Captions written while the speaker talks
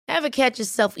Ever catch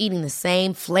yourself eating the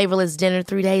same flavorless dinner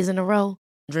 3 days in a row?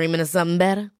 Dreaming of something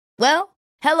better? Well,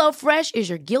 HelloFresh is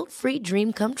your guilt-free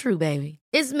dream come true, baby.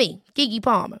 It's me, Keke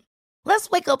Palmer. Let's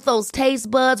wake up those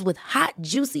taste buds with hot,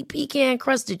 juicy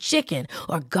pecan-crusted chicken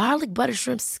or garlic butter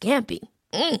shrimp scampi.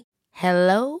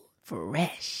 Hello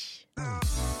Fresh.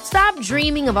 Stop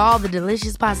dreaming of all the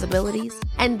delicious possibilities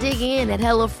and dig in at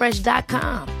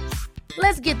HelloFresh.com.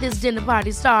 Let's get this dinner party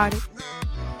started.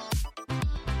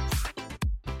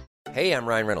 Hey, I'm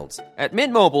Ryan Reynolds. At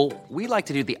Mint Mobile, we like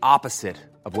to do the opposite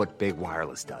of what Big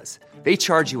Wireless does. They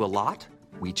charge you a lot,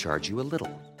 we charge you a little.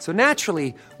 So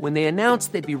naturally, when they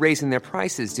announced they'd be raising their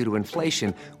prices due to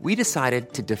inflation, we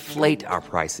decided to deflate our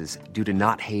prices due to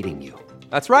not hating you.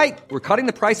 That's right. We're cutting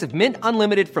the price of Mint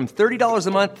Unlimited from $30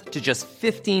 a month to just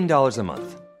 $15 a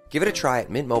month. Give it a try at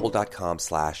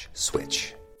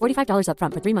mintmobile.com/switch. $45 up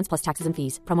front for 3 months plus taxes and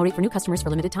fees. Promo rate for new customers for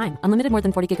limited time. Unlimited more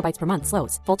than 40 gigabytes per month.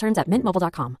 Slows full terms at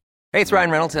mintmobile.com. Hey, it's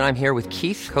Ryan Reynolds, and I'm here with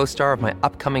Keith, co-star of my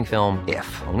upcoming film, If,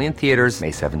 only in theaters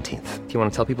May 17th. Do you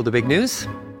want to tell people the big news?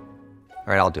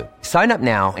 All right, I'll do it. Sign up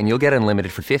now and you'll get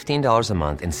unlimited for $15 a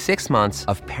month and 6 months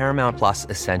of Paramount Plus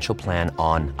Essential Plan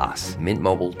on us.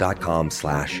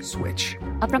 mintmobile.com/switch.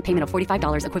 Upfront payment of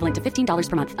 $45 equivalent to $15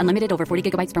 per month. Unlimited over 40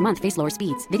 gigabytes per month. Face lower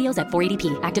speeds. Videos at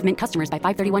 480p. Active Mint customers by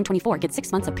 531.24 get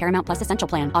 6 months of Paramount Plus Essential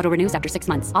Plan. Auto renews after 6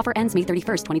 months. Offer ends May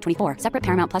 31st, 2024. Separate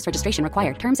Paramount Plus registration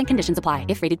required. Terms and conditions apply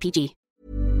if rated PG.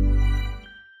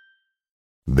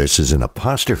 This is an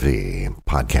Apostrophe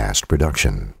podcast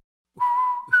production.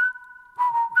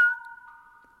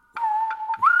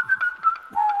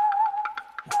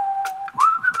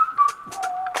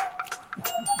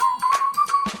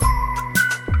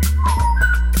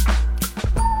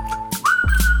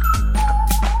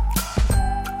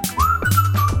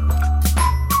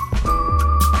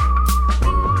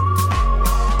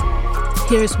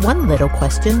 Here's one little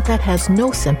question that has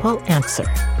no simple answer.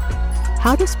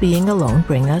 How does being alone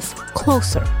bring us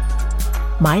closer?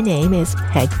 My name is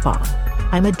Peg Fong.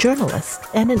 I'm a journalist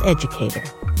and an educator.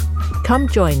 Come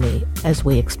join me as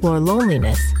we explore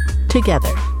loneliness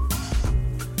together.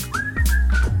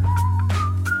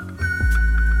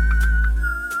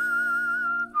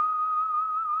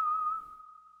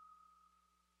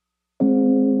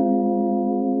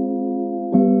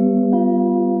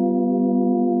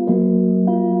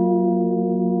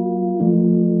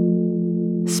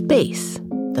 Space,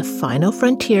 the final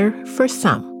frontier for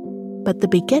some, but the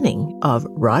beginning of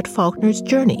Rod Faulkner's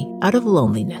journey out of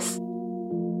loneliness.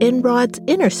 In Rod's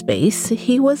inner space,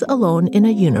 he was alone in a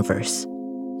universe.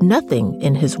 Nothing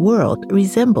in his world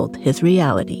resembled his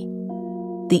reality.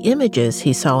 The images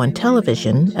he saw on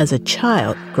television as a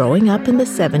child growing up in the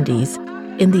 70s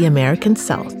in the American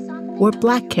South were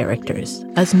black characters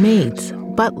as maids,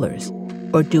 butlers,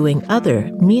 or doing other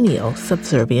menial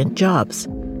subservient jobs.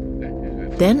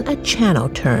 Then a channel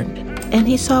turned, and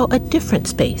he saw a different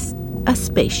space, a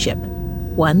spaceship,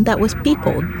 one that was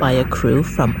peopled by a crew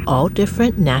from all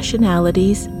different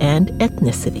nationalities and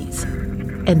ethnicities.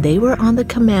 And they were on the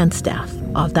command staff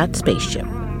of that spaceship.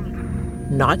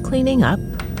 Not cleaning up,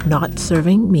 not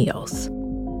serving meals.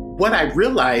 What I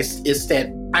realized is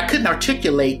that I couldn't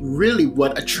articulate really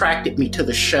what attracted me to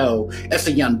the show as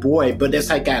a young boy, but as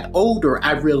I got older,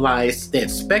 I realized that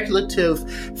speculative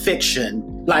fiction,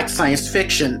 like science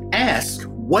fiction, asks,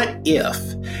 what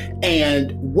if?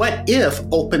 And what if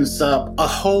opens up a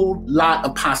whole lot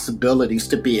of possibilities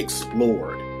to be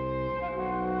explored.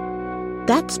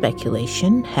 That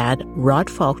speculation had Rod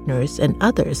Faulkner's and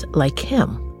others like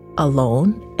him,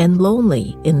 alone and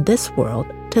lonely in this world,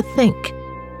 to think.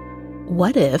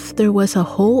 What if there was a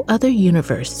whole other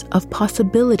universe of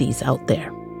possibilities out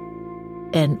there?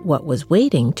 And what was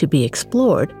waiting to be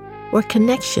explored were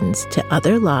connections to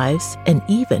other lives and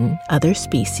even other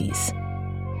species.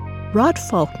 Rod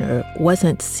Faulkner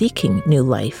wasn't seeking new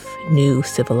life, new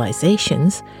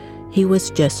civilizations. He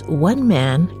was just one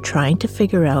man trying to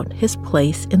figure out his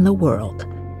place in the world.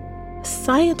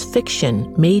 Science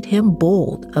fiction made him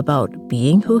bold about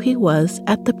being who he was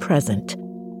at the present.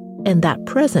 And that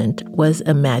present was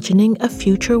imagining a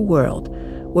future world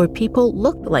where people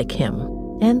looked like him,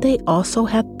 and they also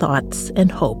had thoughts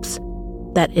and hopes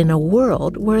that in a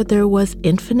world where there was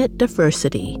infinite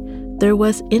diversity, there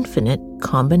was infinite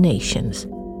combinations.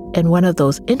 And one of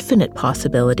those infinite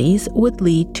possibilities would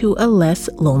lead to a less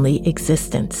lonely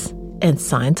existence and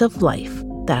signs of life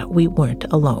that we weren't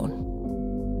alone.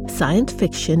 Science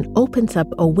fiction opens up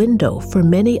a window for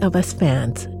many of us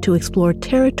fans to explore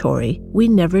territory we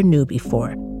never knew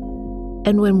before.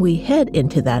 And when we head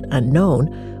into that unknown,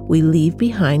 we leave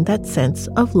behind that sense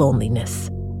of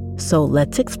loneliness. So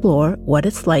let's explore what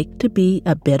it's like to be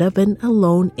a bit of an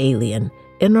alone alien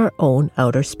in our own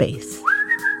outer space.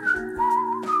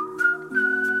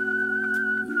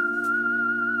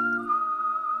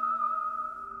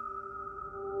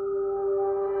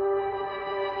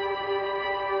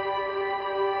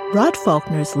 Rod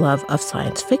Faulkner's love of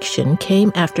science fiction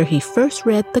came after he first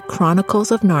read the Chronicles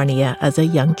of Narnia as a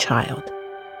young child.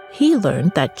 He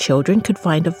learned that children could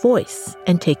find a voice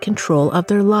and take control of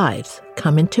their lives,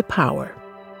 come into power.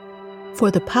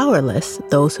 For the powerless,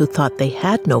 those who thought they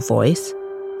had no voice,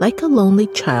 like a lonely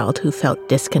child who felt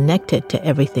disconnected to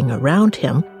everything around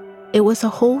him, it was a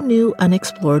whole new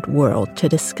unexplored world to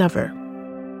discover.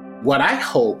 What I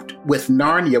hoped with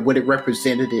Narnia, what it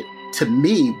represented it to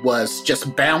me was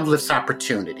just boundless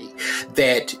opportunity,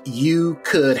 that you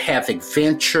could have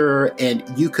adventure and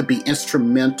you could be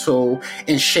instrumental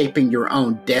in shaping your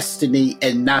own destiny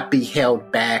and not be held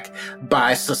back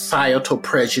by societal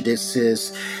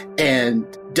prejudices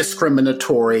and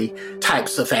discriminatory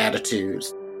types of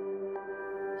attitudes.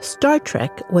 Star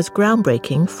Trek was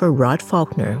groundbreaking for Rod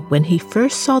Faulkner when he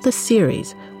first saw the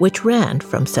series, which ran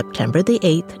from September the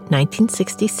 8th,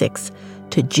 1966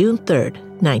 to June 3rd,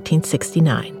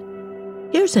 1969.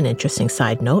 Here's an interesting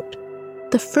side note.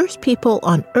 The first people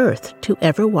on Earth to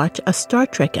ever watch a Star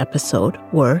Trek episode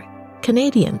were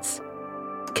Canadians.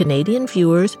 Canadian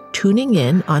viewers tuning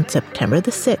in on September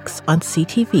the 6th on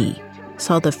CTV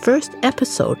saw the first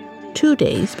episode 2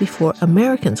 days before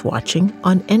Americans watching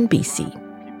on NBC.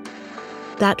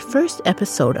 That first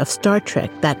episode of Star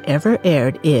Trek that ever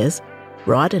aired is,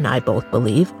 Rod and I both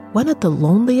believe, one of the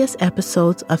loneliest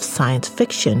episodes of science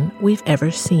fiction we've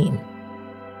ever seen.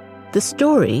 The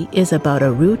story is about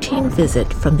a routine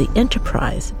visit from the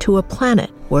Enterprise to a planet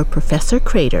where Professor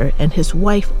Crater and his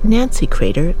wife Nancy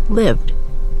Crater lived.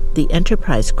 The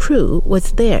Enterprise crew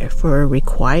was there for a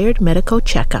required medical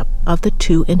checkup of the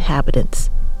two inhabitants.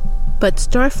 But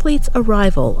Starfleet's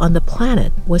arrival on the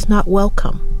planet was not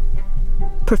welcome.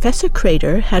 Professor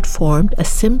Crater had formed a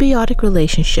symbiotic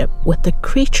relationship with the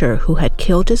creature who had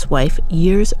killed his wife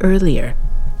years earlier,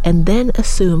 and then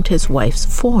assumed his wife's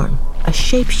form, a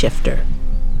shapeshifter.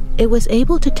 It was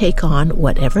able to take on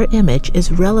whatever image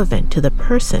is relevant to the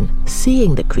person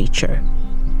seeing the creature.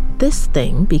 This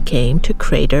thing became to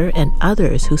Crater and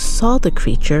others who saw the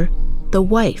creature the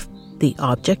wife, the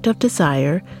object of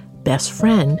desire, best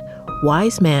friend,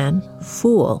 wise man,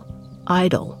 fool,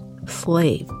 idol,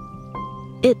 slave.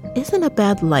 It isn't a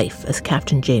bad life, as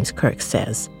Captain James Kirk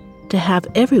says, to have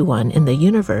everyone in the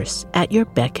universe at your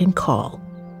beck and call,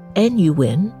 and you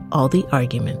win all the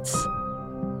arguments.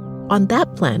 On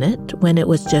that planet, when it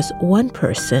was just one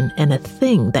person and a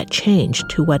thing that changed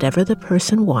to whatever the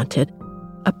person wanted,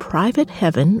 a private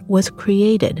heaven was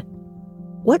created.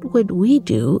 What would we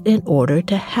do in order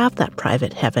to have that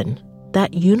private heaven,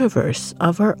 that universe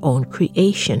of our own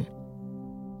creation?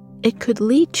 It could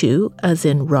lead to, as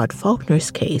in Rod Faulkner's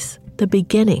case, the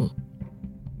beginning.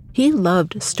 He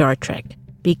loved Star Trek,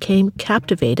 became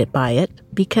captivated by it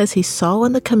because he saw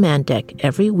on the command deck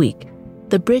every week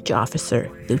the bridge officer,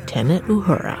 Lieutenant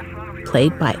Uhura,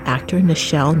 played by actor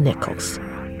Nichelle Nichols.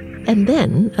 And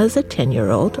then, as a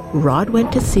 10-year-old, Rod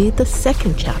went to see the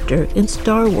second chapter in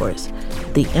Star Wars,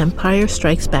 The Empire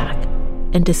Strikes Back,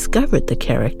 and discovered the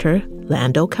character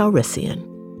Lando Calrissian.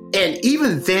 And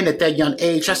even then, at that young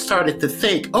age, I started to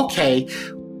think, okay,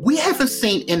 we haven't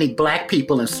seen any Black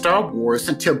people in Star Wars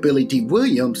until Billy Dee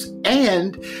Williams.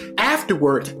 And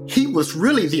afterward, he was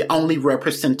really the only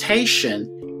representation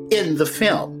in the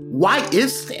film. Why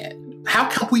is that? How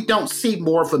come we don't see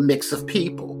more of a mix of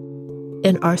people?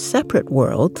 In our separate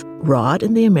worlds, Rod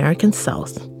in the American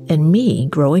South and me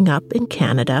growing up in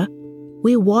Canada,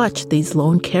 we watched these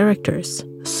lone characters,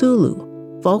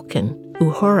 Sulu, Vulcan,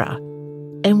 Uhura,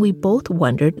 and we both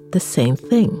wondered the same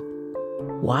thing.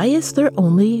 Why is there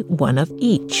only one of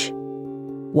each?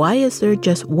 Why is there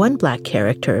just one Black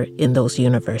character in those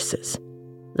universes?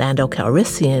 Lando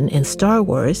Calrissian in Star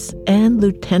Wars and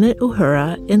Lieutenant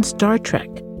Uhura in Star Trek.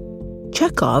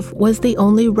 Chekhov was the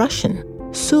only Russian,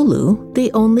 Sulu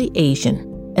the only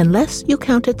Asian, unless you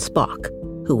counted Spock,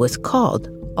 who was called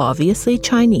obviously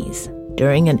Chinese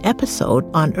during an episode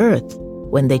on Earth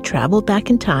when they traveled back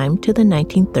in time to the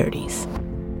 1930s.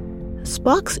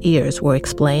 Spock's ears were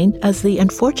explained as the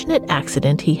unfortunate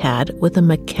accident he had with a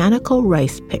mechanical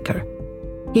rice picker.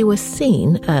 He was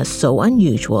seen as so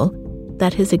unusual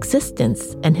that his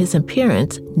existence and his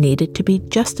appearance needed to be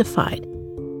justified.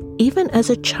 Even as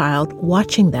a child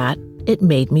watching that, it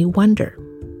made me wonder,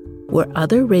 were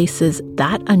other races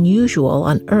that unusual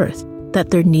on Earth that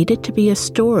there needed to be a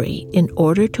story in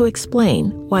order to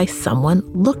explain why someone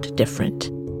looked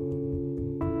different?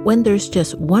 When there's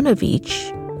just one of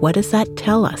each, what does that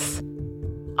tell us?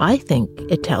 I think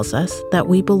it tells us that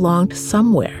we belonged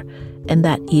somewhere and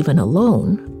that even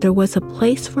alone, there was a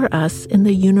place for us in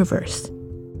the universe.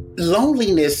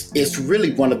 Loneliness is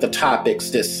really one of the topics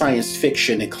that science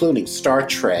fiction, including Star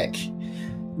Trek,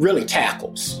 really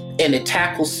tackles. And it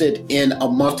tackles it in a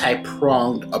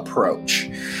multi-pronged approach.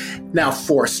 Now,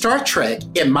 for Star Trek,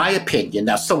 in my opinion,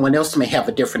 now someone else may have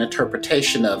a different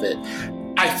interpretation of it,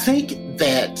 I think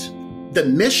that the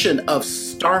mission of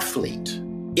Starfleet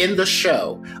in the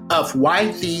show of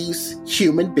why these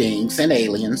human beings and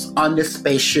aliens on this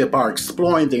spaceship are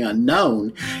exploring the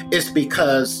unknown is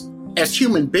because as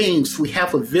human beings, we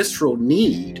have a visceral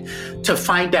need to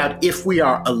find out if we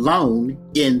are alone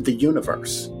in the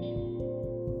universe.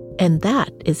 And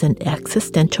that is an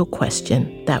existential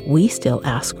question that we still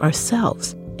ask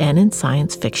ourselves and in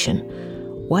science fiction.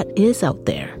 What is out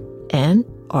there? And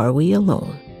are we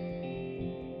alone?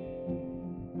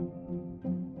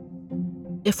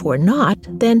 If we're not,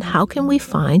 then how can we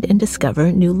find and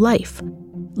discover new life?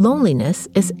 Loneliness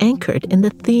is anchored in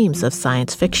the themes of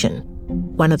science fiction.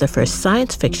 One of the first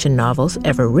science fiction novels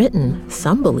ever written,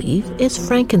 some believe, is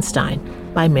Frankenstein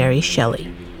by Mary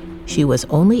Shelley. She was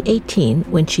only 18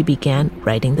 when she began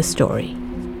writing the story.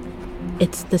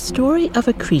 It's the story of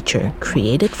a creature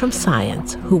created from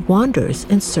science who wanders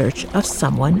in search of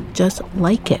someone just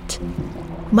like it.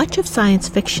 Much of science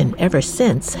fiction ever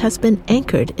since has been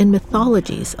anchored in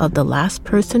mythologies of the last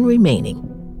person remaining,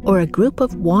 or a group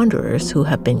of wanderers who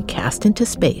have been cast into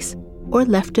space or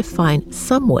left to find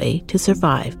some way to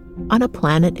survive on a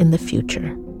planet in the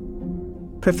future.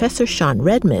 Professor Sean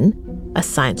Redman, a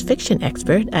science fiction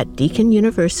expert at Deakin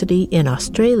University in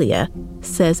Australia,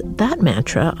 says that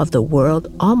mantra of the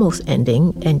world almost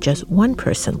ending and just one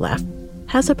person left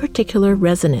has a particular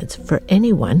resonance for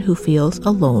anyone who feels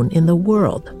alone in the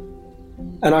world.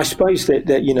 And I suppose that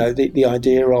the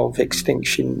idea of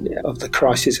extinction, of the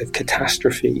crisis of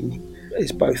catastrophe,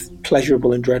 is both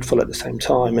pleasurable and dreadful at the same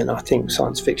time. And I think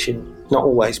science fiction, not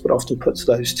always, but often puts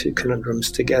those two conundrums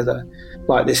together,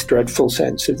 like this dreadful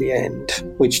sense of the end,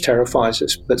 which terrifies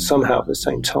us, but somehow at the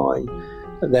same time,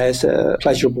 there's a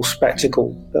pleasurable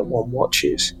spectacle that one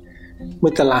watches.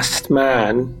 With The Last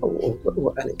Man,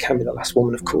 and it can be The Last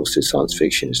Woman, of course, as science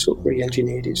fiction has sort of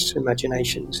re-engineered its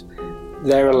imaginations,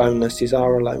 their aloneness is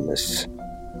our aloneness.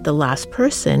 The last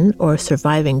person or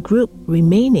surviving group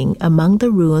remaining among the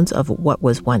ruins of what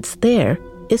was once there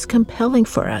is compelling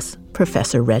for us,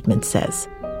 Professor Redman says,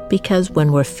 because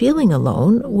when we're feeling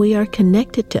alone, we are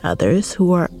connected to others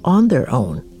who are on their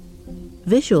own.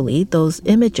 Visually, those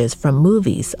images from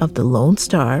movies of the lone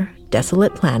star,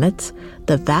 desolate planets,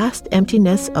 the vast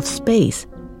emptiness of space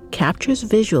captures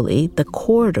visually the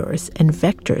corridors and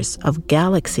vectors of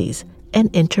galaxies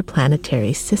and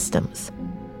interplanetary systems.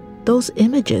 Those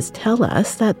images tell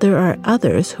us that there are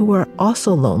others who are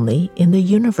also lonely in the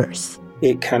universe.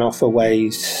 It can offer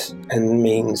ways and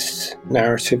means,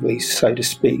 narratively, so to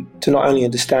speak, to not only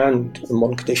understand the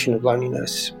modern condition of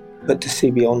loneliness, but to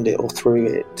see beyond it or through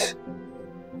it.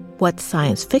 What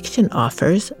science fiction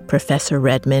offers, Professor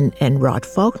Redman and Rod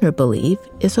Faulkner believe,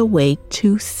 is a way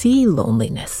to see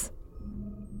loneliness.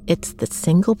 It's the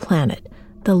single planet,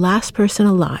 the last person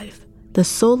alive, the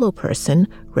solo person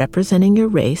representing your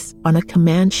race on a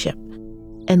command ship,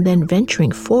 and then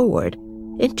venturing forward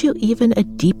into even a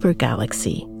deeper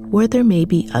galaxy where there may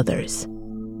be others.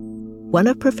 One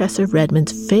of Professor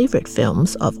Redman's favorite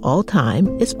films of all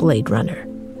time is Blade Runner,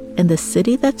 and the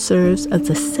city that serves as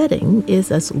a setting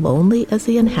is as lonely as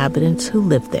the inhabitants who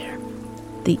live there.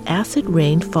 The acid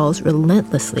rain falls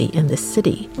relentlessly in the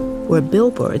city, where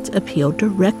billboards appeal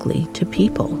directly to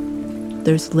people.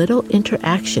 There's little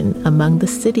interaction among the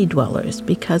city dwellers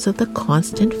because of the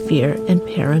constant fear and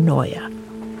paranoia.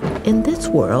 In this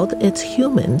world, it's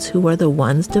humans who are the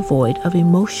ones devoid of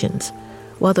emotions,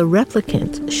 while the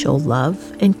replicants show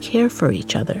love and care for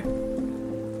each other.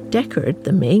 Deckard,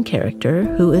 the main character,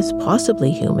 who is possibly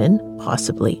human,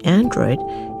 possibly android,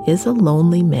 is a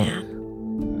lonely man.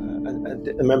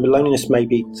 Remember, loneliness may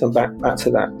be back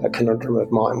to that conundrum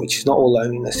of mine, which is not all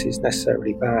loneliness is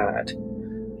necessarily bad.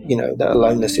 That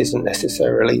aloneness isn't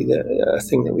necessarily a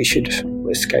thing that we should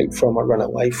escape from or run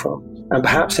away from. And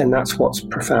perhaps then that's what's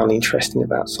profoundly interesting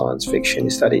about science fiction,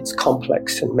 is that it's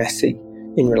complex and messy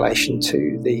in relation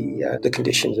to the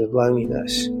conditions of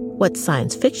loneliness. What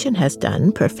science fiction has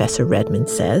done, Professor Redman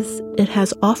says, it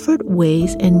has offered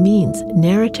ways and means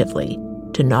narratively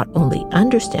to not only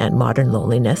understand modern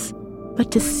loneliness,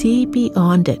 but to see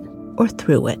beyond it or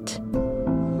through it.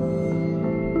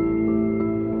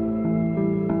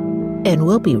 And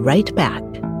we'll be right back.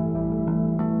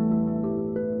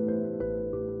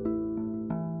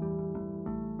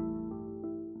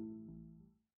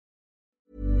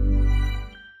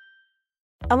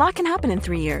 A lot can happen in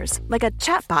 3 years, like a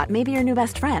chatbot may be your new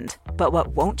best friend. But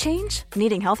what won't change?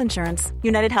 Needing health insurance.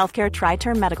 United Healthcare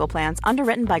Tri-Term Medical Plans,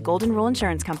 underwritten by Golden Rule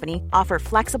Insurance Company, offer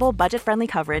flexible, budget-friendly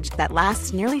coverage that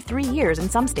lasts nearly 3 years in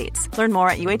some states. Learn more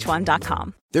at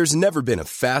UH1.com. There's never been a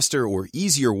faster or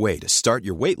easier way to start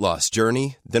your weight loss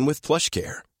journey than with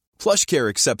PlushCare. PlushCare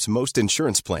accepts most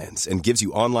insurance plans and gives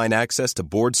you online access to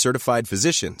board-certified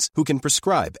physicians who can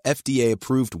prescribe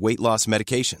FDA-approved weight loss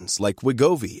medications like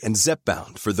Wegovy and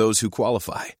Zepbound for those who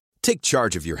qualify. Take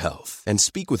charge of your health and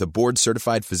speak with a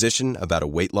board-certified physician about a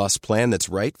weight loss plan that's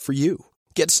right for you.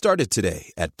 Get started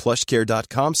today at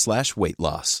plushcare.com/weight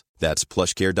loss. That's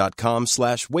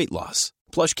plushcare.com/weight loss.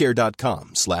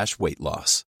 plushcare.com/weight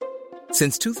loss.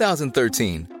 Since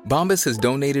 2013, Bombas has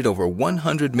donated over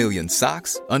 100 million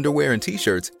socks, underwear, and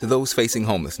T-shirts to those facing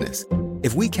homelessness.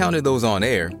 If we counted those on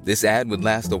air, this ad would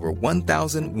last over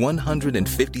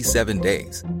 1,157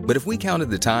 days. But if we counted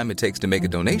the time it takes to make a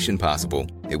donation possible,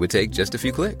 it would take just a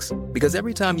few clicks. Because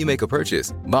every time you make a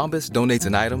purchase, Bombas donates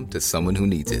an item to someone who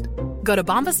needs it. Go to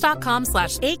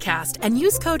bombas.com/ACAST and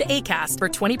use code ACAST for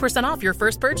 20% off your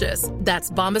first purchase. That's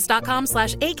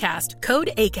bombas.com/ACAST,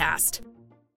 code ACAST.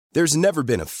 There's never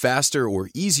been a faster or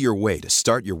easier way to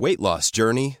start your weight loss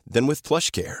journey than with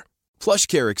PlushCare.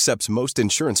 PlushCare accepts most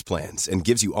insurance plans and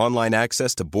gives you online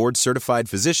access to board-certified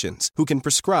physicians who can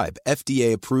prescribe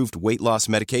FDA-approved weight loss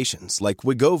medications like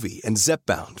Wegovy and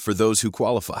Zepbound for those who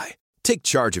qualify. Take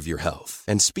charge of your health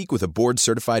and speak with a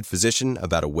board-certified physician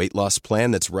about a weight loss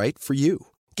plan that's right for you.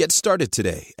 Get started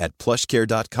today at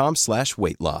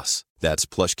plushcare.com/weight loss. That's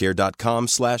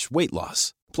plushcare.com/weight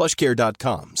loss.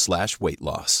 plushcare.com/weight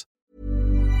loss.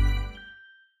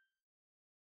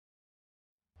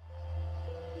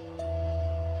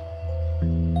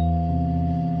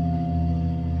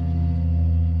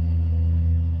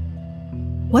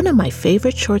 One of my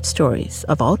favorite short stories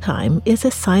of all time is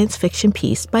a science fiction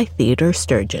piece by Theodore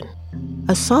Sturgeon.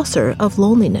 A Saucer of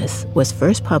Loneliness was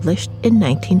first published in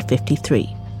 1953.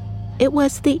 It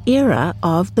was the era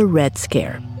of the Red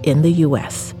Scare in the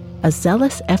U.S. A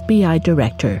zealous FBI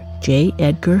director, J.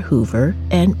 Edgar Hoover,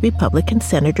 and Republican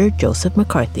Senator Joseph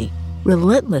McCarthy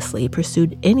relentlessly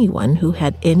pursued anyone who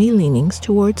had any leanings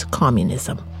towards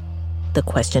communism. The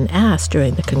question asked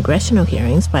during the congressional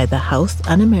hearings by the House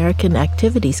Un-American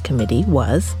Activities Committee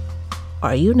was,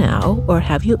 are you now or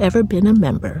have you ever been a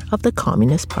member of the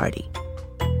Communist Party?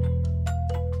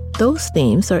 Those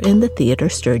themes are in the Theodore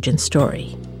Sturgeon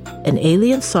story. An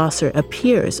alien saucer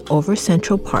appears over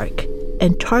Central Park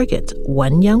and targets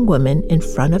one young woman in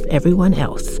front of everyone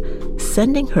else,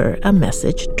 sending her a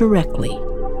message directly.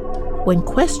 When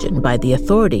questioned by the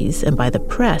authorities and by the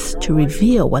press to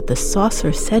reveal what the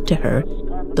saucer said to her,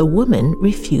 the woman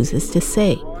refuses to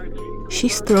say.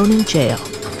 She's thrown in jail,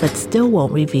 but still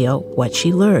won't reveal what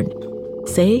she learned,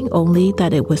 saying only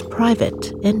that it was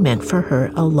private and meant for her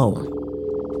alone.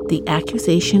 The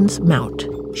accusations mount.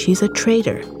 She's a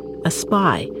traitor, a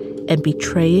spy, and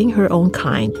betraying her own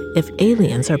kind if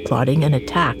aliens are plotting an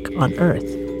attack on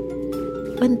Earth.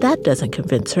 When that doesn't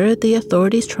convince her, the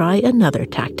authorities try another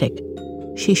tactic.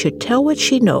 She should tell what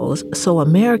she knows so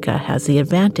America has the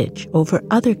advantage over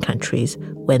other countries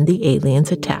when the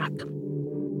aliens attack.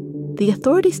 The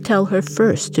authorities tell her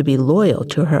first to be loyal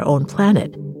to her own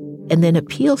planet, and then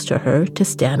appeals to her to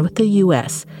stand with the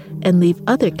U.S. and leave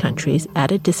other countries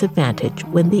at a disadvantage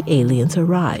when the aliens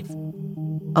arrive.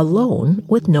 Alone,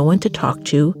 with no one to talk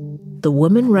to, the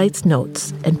woman writes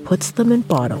notes and puts them in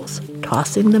bottles,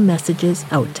 tossing the messages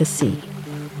out to sea.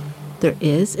 There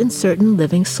is in certain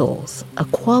living souls a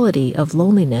quality of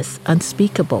loneliness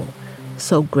unspeakable,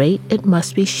 so great it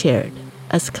must be shared,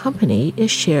 as company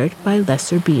is shared by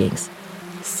lesser beings.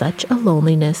 Such a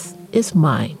loneliness is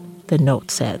mine, the note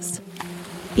says.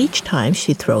 Each time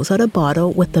she throws out a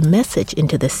bottle with the message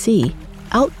into the sea,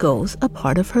 out goes a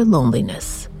part of her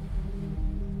loneliness.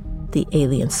 The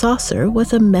alien saucer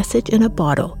was a message in a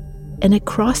bottle, and it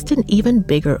crossed an even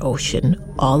bigger ocean,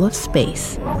 all of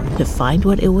space, to find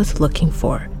what it was looking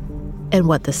for. And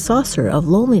what the saucer of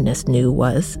loneliness knew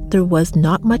was there was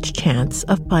not much chance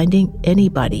of finding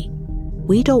anybody.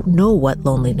 We don't know what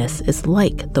loneliness is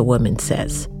like, the woman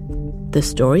says. The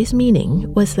story's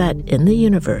meaning was that in the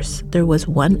universe there was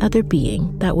one other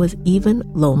being that was even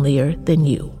lonelier than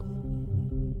you.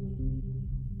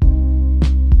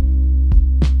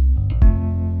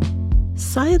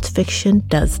 Science fiction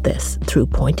does this through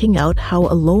pointing out how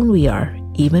alone we are,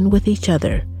 even with each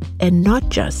other, and not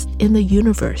just in the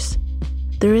universe.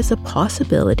 There is a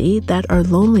possibility that our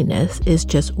loneliness is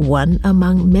just one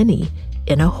among many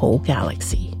in a whole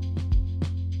galaxy.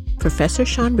 Professor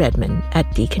Sean Redman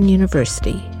at Deakin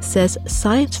University says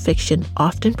science fiction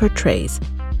often portrays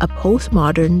a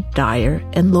postmodern, dire,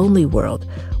 and lonely world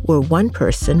where one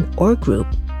person or group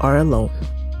are alone.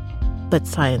 But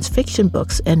science fiction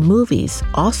books and movies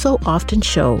also often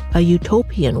show a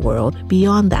utopian world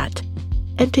beyond that.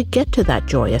 And to get to that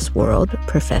joyous world,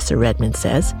 Professor Redmond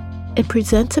says, it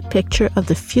presents a picture of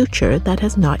the future that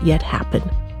has not yet happened,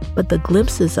 but the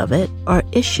glimpses of it are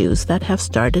issues that have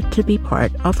started to be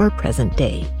part of our present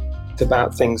day. It's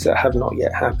about things that have not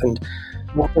yet happened.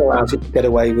 What allows it to get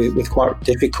away with quite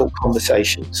difficult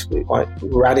conversations, with quite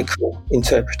radical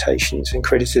interpretations and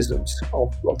criticisms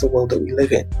of the world that we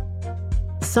live in.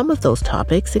 Some of those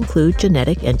topics include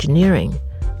genetic engineering,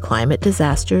 climate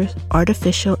disasters,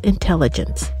 artificial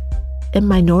intelligence. In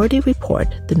Minority Report,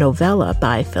 the novella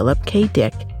by Philip K.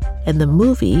 Dick, and the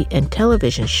movie and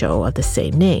television show of the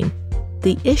same name,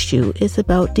 the issue is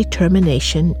about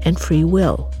determination and free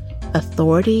will,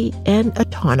 authority and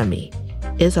autonomy.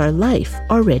 Is our life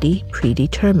already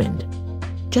predetermined?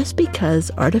 Just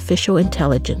because artificial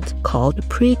intelligence, called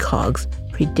precogs,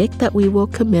 predict that we will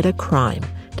commit a crime,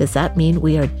 does that mean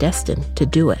we are destined to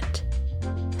do it?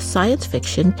 Science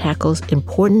fiction tackles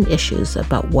important issues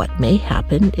about what may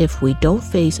happen if we don't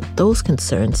face those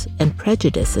concerns and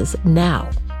prejudices now.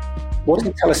 What does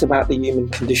it tell us about the human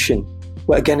condition?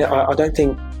 Well, again, I don't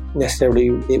think necessarily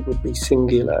it would be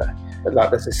singular,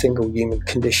 like there's a single human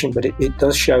condition, but it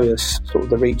does show us sort of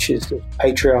the reaches of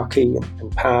patriarchy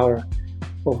and power,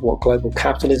 of what global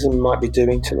capitalism might be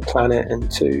doing to the planet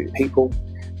and to people.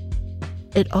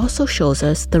 It also shows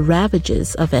us the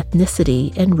ravages of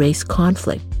ethnicity and race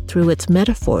conflict through its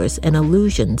metaphors and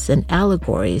allusions and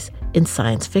allegories in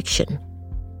science fiction.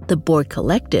 The Borg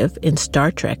Collective in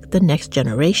Star Trek: The Next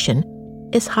Generation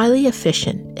is highly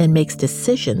efficient and makes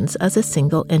decisions as a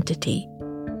single entity.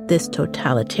 This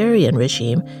totalitarian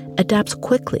regime adapts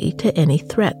quickly to any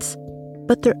threats,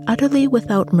 but they're utterly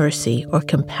without mercy or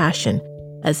compassion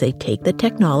as they take the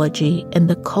technology and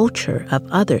the culture of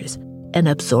others and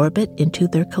absorb it into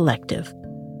their collective.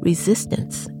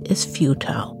 Resistance is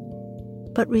futile.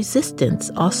 But resistance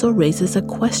also raises a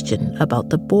question about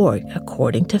the Borg,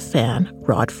 according to fan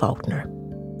Rod Faulkner.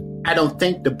 I don't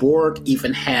think the Borg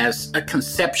even has a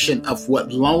conception of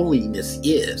what loneliness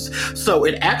is. So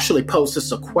it actually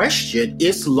poses a question,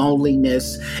 is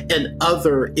loneliness and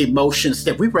other emotions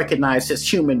that we recognize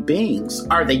as human beings,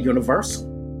 are they universal?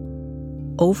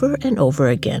 Over and over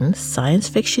again, science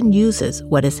fiction uses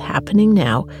what is happening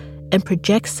now and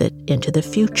projects it into the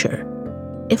future.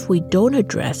 If we don't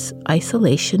address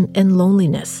isolation and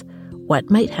loneliness, what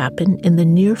might happen in the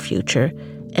near future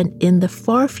and in the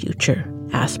far future,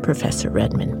 asked Professor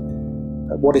Redmond.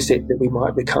 What is it that we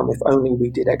might become if only we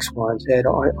did X, Y, and Z?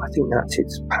 I think that's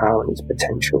its power and its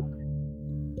potential.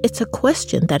 It's a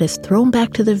question that is thrown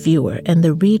back to the viewer and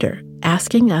the reader,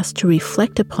 asking us to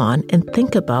reflect upon and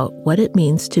think about what it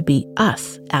means to be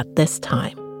us at this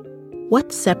time.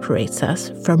 What separates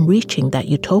us from reaching that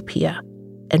utopia,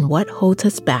 and what holds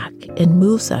us back and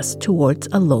moves us towards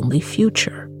a lonely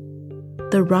future?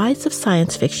 The rise of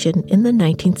science fiction in the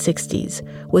 1960s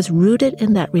was rooted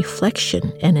in that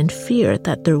reflection and in fear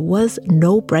that there was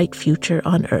no bright future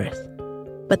on Earth.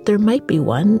 But there might be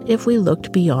one if we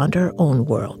looked beyond our own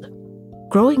world.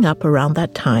 Growing up around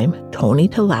that time, Tony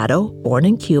Tellado, born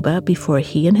in Cuba before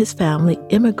he and his family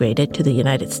immigrated to the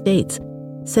United States,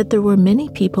 said there were many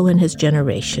people in his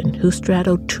generation who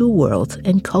straddled two worlds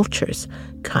and cultures,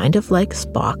 kind of like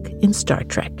Spock in Star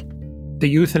Trek. The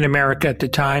youth in America at the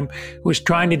time was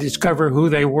trying to discover who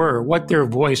they were, what their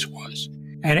voice was.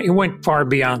 And it went far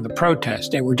beyond the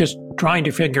protest. They were just trying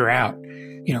to figure out,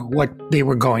 what they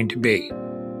were going to be.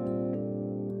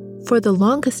 For the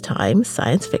longest time,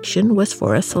 science fiction was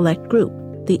for a select group,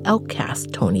 the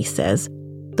outcast, Tony says,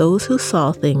 those who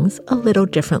saw things a little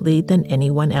differently than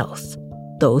anyone else,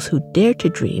 those who dared to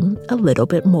dream a little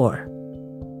bit more.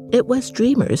 It was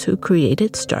dreamers who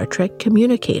created Star Trek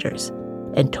communicators,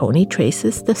 and Tony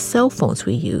traces the cell phones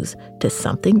we use to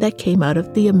something that came out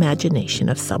of the imagination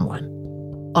of someone.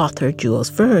 Author Jules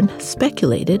Verne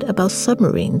speculated about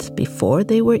submarines before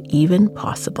they were even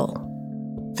possible.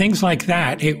 Things like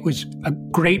that, it was a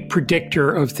great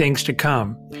predictor of things to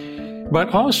come.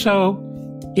 But also,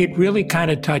 it really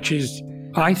kind of touches,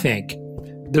 I think,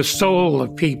 the soul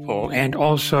of people and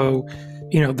also,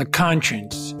 the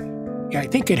conscience. I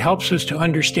think it helps us to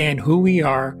understand who we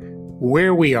are,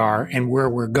 where we are, and where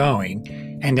we're going.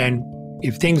 And then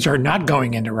if things are not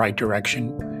going in the right direction,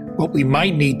 what we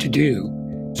might need to do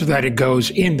so that it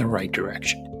goes in the right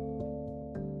direction.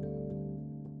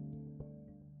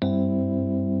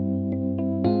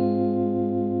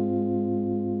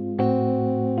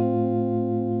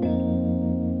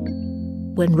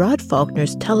 when Rod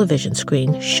Faulkner's television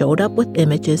screen showed up with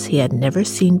images he had never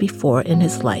seen before in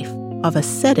his life of a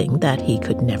setting that he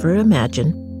could never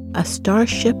imagine, a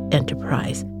Starship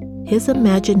Enterprise, his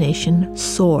imagination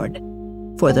soared.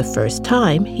 For the first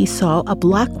time, he saw a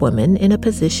Black woman in a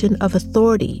position of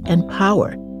authority and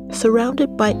power,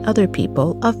 surrounded by other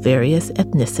people of various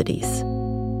ethnicities.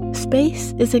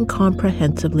 Space is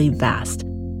incomprehensibly vast,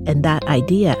 and that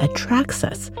idea attracts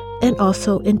us and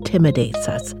also intimidates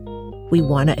us. We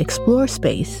want to explore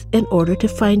space in order to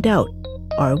find out,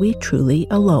 are we truly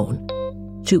alone?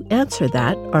 To answer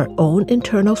that, our own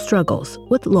internal struggles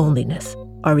with loneliness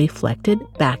are reflected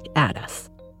back at us.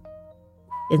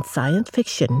 In science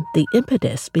fiction, the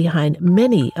impetus behind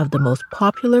many of the most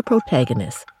popular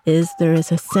protagonists is there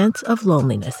is a sense of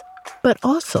loneliness, but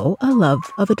also a love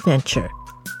of adventure,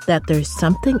 that there's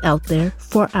something out there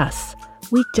for us.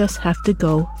 We just have to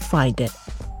go find it.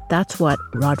 That's what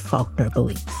Rod Faulkner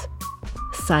believes.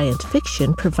 Science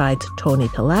fiction provides Tony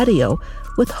Palladio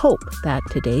with hope that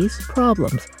today's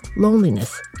problems,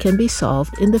 loneliness, can be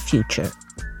solved in the future.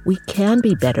 We can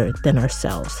be better than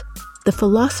ourselves. The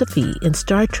philosophy in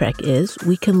Star Trek is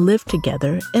we can live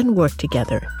together and work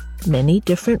together, many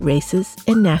different races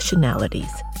and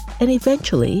nationalities. And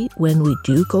eventually, when we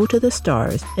do go to the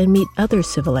stars and meet other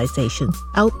civilizations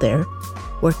out there,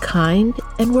 we're kind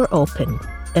and we're open,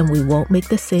 and we won't make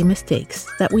the same mistakes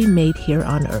that we made here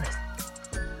on Earth.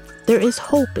 There is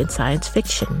hope in science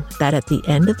fiction that at the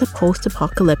end of the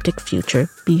post-apocalyptic future,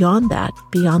 beyond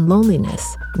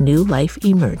loneliness, new life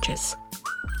emerges,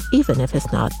 even if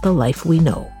it's not the life we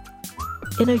know.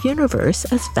 In a universe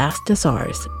as vast as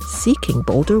ours, seeking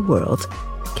bolder worlds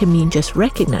can mean just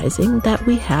recognizing that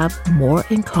we have more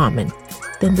in common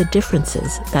than the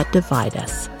differences that divide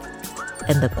us.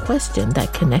 And the question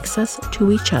that connects us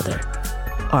to each other,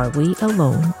 are we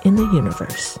alone in the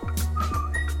universe?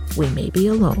 We may be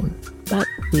alone, but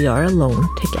we are alone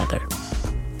together.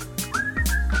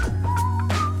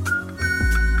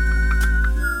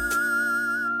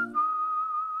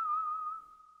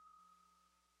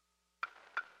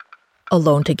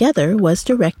 Alone Together was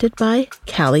directed by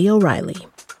Callie O'Reilly.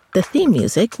 The theme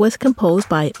music was composed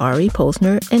by Ari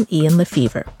Posner and Ian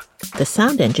Lefevre. The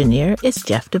sound engineer is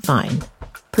Jeff Devine.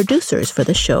 Producers for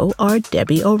the show are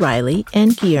Debbie O'Reilly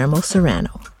and Guillermo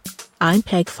Serrano. I'm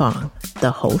Peg Fong, the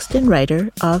host and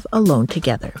writer of Alone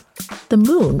Together. The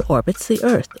moon orbits the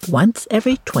Earth once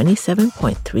every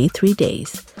 27.33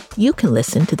 days. You can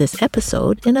listen to this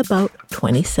episode in about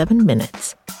 27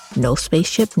 minutes. No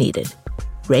spaceship needed.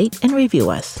 Rate and review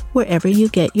us wherever you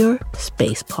get your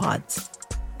space pods.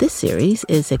 This series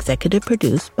is executive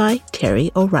produced by Terry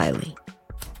O'Reilly.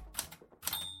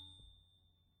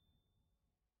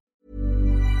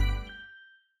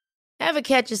 Ever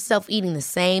catch yourself eating the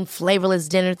same flavorless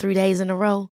dinner 3 days in a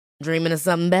row? Dreaming of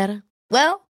something better?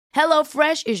 Well,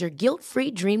 HelloFresh is your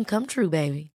guilt-free dream come true,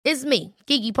 baby. It's me,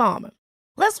 Keke Palmer.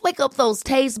 Let's wake up those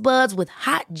taste buds with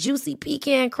hot, juicy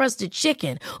pecan-crusted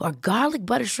chicken or garlic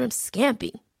butter shrimp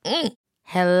scampi.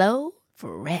 Hello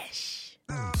Fresh.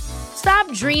 Stop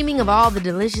dreaming of all the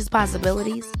delicious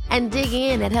possibilities and dig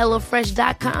in at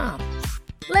HelloFresh.com.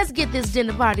 Let's get this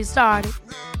dinner party started.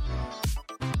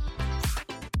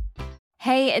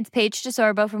 Hey, it's Paige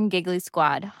DeSorbo from Giggly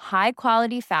Squad. High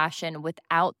quality fashion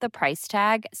without the price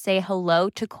tag. Say hello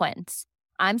to Quince.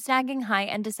 I'm snagging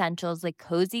high-end essentials like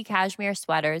cozy cashmere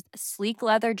sweaters, sleek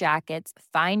leather jackets,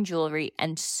 fine jewelry,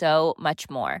 and so much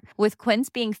more. With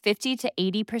Quince being 50 to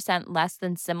 80% less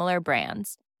than similar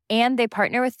brands. And they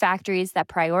partner with factories that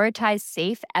prioritize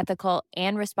safe, ethical,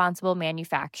 and responsible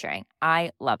manufacturing.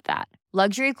 I love that.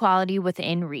 Luxury quality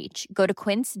within reach. Go to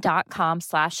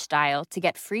quince.com/style to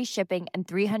get free shipping and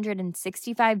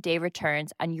 365-day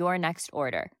returns on your next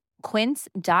order.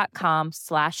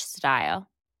 Quince.com/style.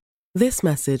 This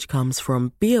message comes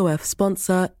from BOF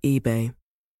sponsor eBay.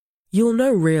 You'll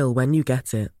know real when you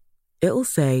get it. It'll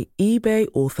say eBay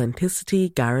Authenticity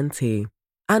Guarantee.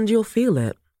 And you'll feel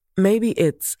it. Maybe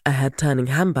it's a head-turning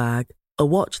handbag, a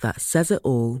watch that says it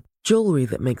all, jewelry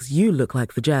that makes you look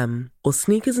like the gem, or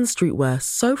sneakers and streetwear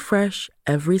so fresh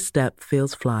every step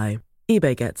feels fly.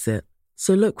 eBay gets it.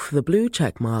 So look for the blue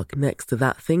check mark next to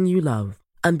that thing you love.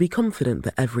 And be confident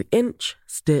that every inch,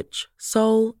 stitch,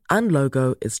 sole, and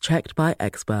logo is checked by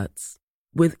experts.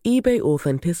 With eBay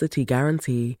Authenticity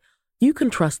Guarantee, you can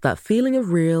trust that feeling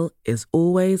of real is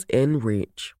always in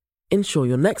reach. Ensure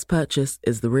your next purchase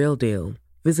is the real deal.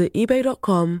 Visit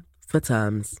eBay.com for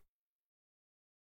terms.